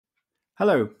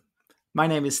Hello, my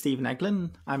name is Stephen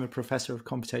Eglen. I'm a professor of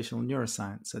computational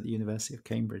neuroscience at the University of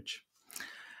Cambridge.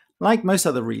 Like most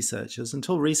other researchers,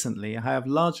 until recently, I have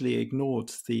largely ignored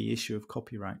the issue of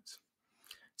copyright.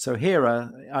 So here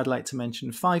I'd like to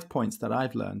mention 5 points that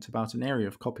I've learned about an area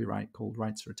of copyright called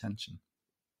rights retention.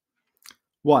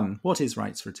 1. What is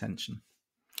rights retention?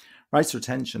 Rights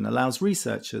retention allows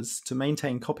researchers to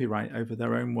maintain copyright over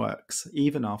their own works,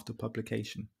 even after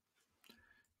publication.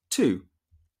 2.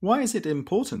 Why is it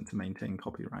important to maintain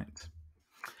copyright?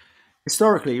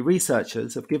 Historically,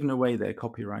 researchers have given away their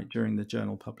copyright during the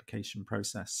journal publication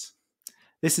process.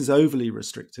 This is overly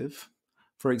restrictive.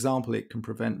 For example, it can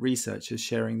prevent researchers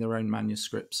sharing their own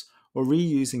manuscripts or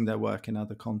reusing their work in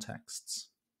other contexts.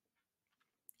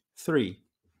 3.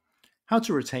 How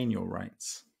to retain your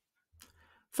rights.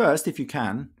 First, if you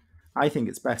can, I think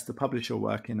it's best to publish your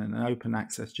work in an open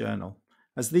access journal,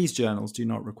 as these journals do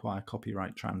not require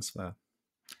copyright transfer.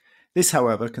 This,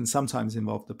 however, can sometimes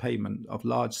involve the payment of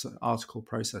large article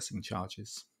processing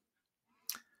charges.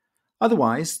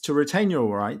 Otherwise, to retain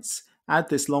your rights, add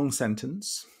this long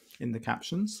sentence in the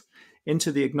captions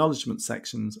into the acknowledgement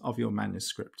sections of your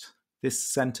manuscript. This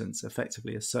sentence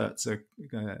effectively asserts a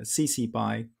CC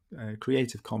BY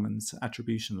Creative Commons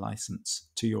attribution license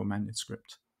to your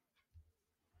manuscript.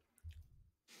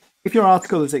 If your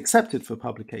article is accepted for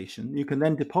publication, you can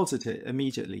then deposit it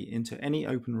immediately into any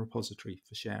open repository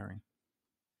for sharing.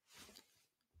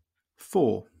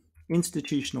 4.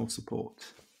 Institutional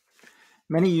support.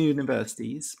 Many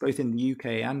universities, both in the UK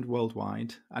and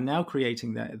worldwide, are now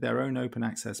creating their own open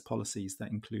access policies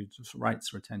that include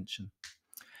rights retention.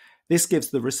 This gives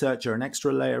the researcher an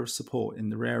extra layer of support in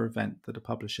the rare event that a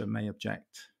publisher may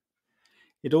object.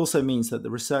 It also means that the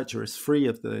researcher is free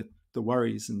of the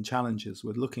worries and challenges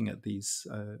with looking at these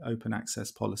open access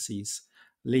policies,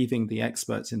 leaving the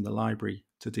experts in the library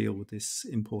to deal with this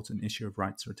important issue of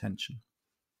rights retention.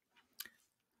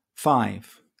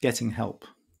 5. Getting help.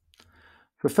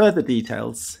 For further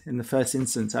details, in the first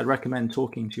instance, I'd recommend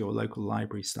talking to your local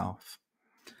library staff.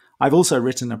 I've also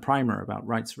written a primer about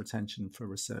rights retention for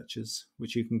researchers,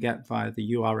 which you can get via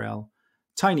the URL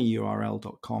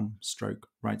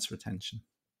tinyurl.com/rights retention.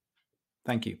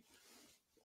 Thank you.